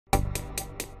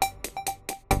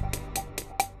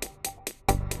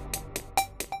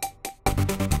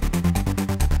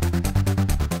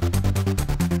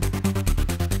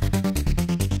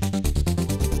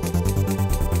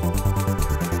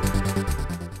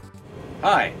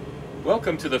Hi,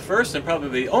 welcome to the first and probably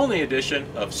the only edition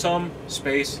of Some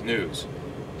Space News.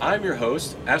 I'm your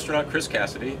host, Astronaut Chris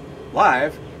Cassidy,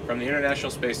 live from the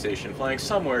International Space Station, flying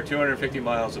somewhere 250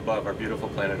 miles above our beautiful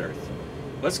planet Earth.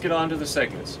 Let's get on to the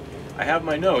segments. I have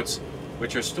my notes,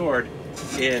 which are stored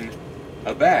in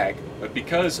a bag, but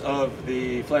because of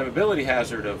the flammability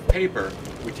hazard of paper,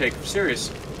 we take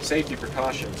serious safety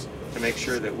precautions to make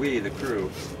sure that we, the crew,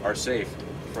 are safe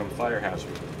from fire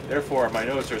hazard. Therefore, my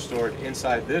notes are stored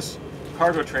inside this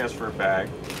cargo transfer bag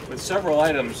with several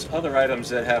items, other items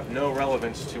that have no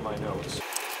relevance to my notes.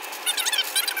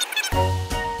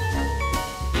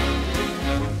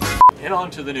 And on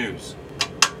to the news.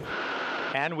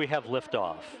 And we have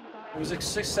liftoff. It was a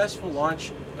successful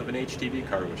launch of an HTV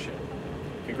cargo ship.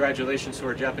 Congratulations to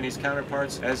our Japanese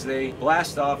counterparts as they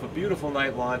blast off a beautiful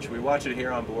night launch. We watch it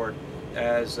here on board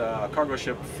as a cargo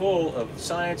ship full of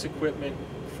science equipment,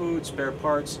 food, spare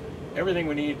parts, everything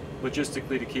we need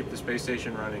logistically to keep the space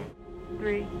station running.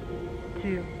 3,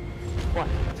 2, 1.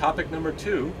 Topic number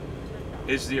 2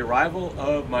 is the arrival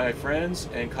of my friends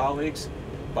and colleagues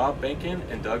Bob Behnken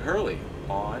and Doug Hurley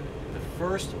on the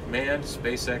first manned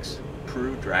SpaceX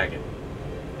Crew Dragon.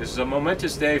 This is a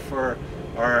momentous day for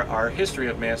our history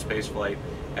of manned spaceflight,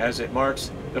 as it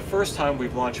marks the first time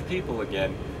we've launched people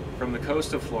again from the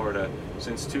coast of Florida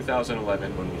since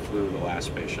 2011 when we flew the last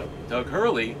space shuttle. Doug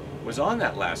Hurley was on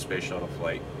that last space shuttle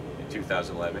flight in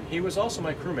 2011. He was also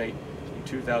my crewmate in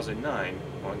 2009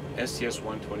 on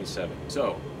STS-127.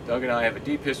 So, Doug and I have a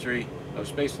deep history of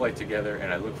spaceflight together,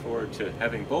 and I look forward to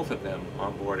having both of them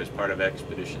on board as part of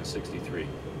Expedition 63.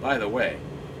 By the way,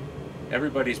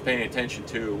 everybody's paying attention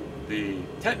to the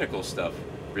technical stuff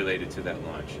related to that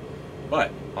launch.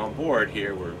 But on board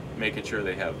here, we're making sure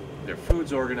they have their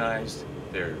foods organized,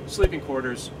 their sleeping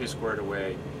quarters is squared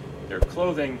away, their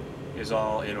clothing is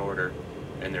all in order,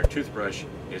 and their toothbrush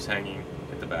is hanging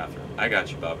at the bathroom. I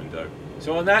got you, Bob and Doug.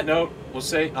 So on that note,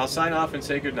 I'll sign off and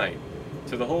say goodnight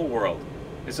to the whole world.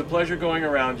 It's a pleasure going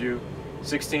around you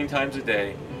 16 times a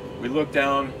day. We look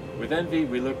down with envy,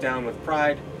 we look down with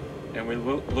pride, and we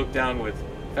look down with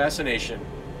fascination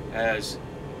as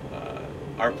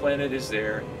our planet is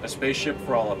there, a spaceship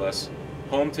for all of us,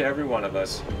 home to every one of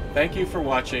us. Thank you for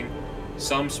watching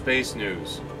Some Space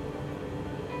News.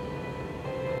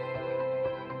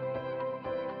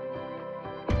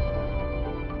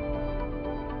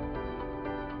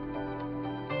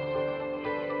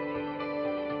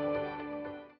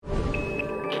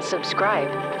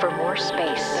 Subscribe for more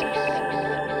space.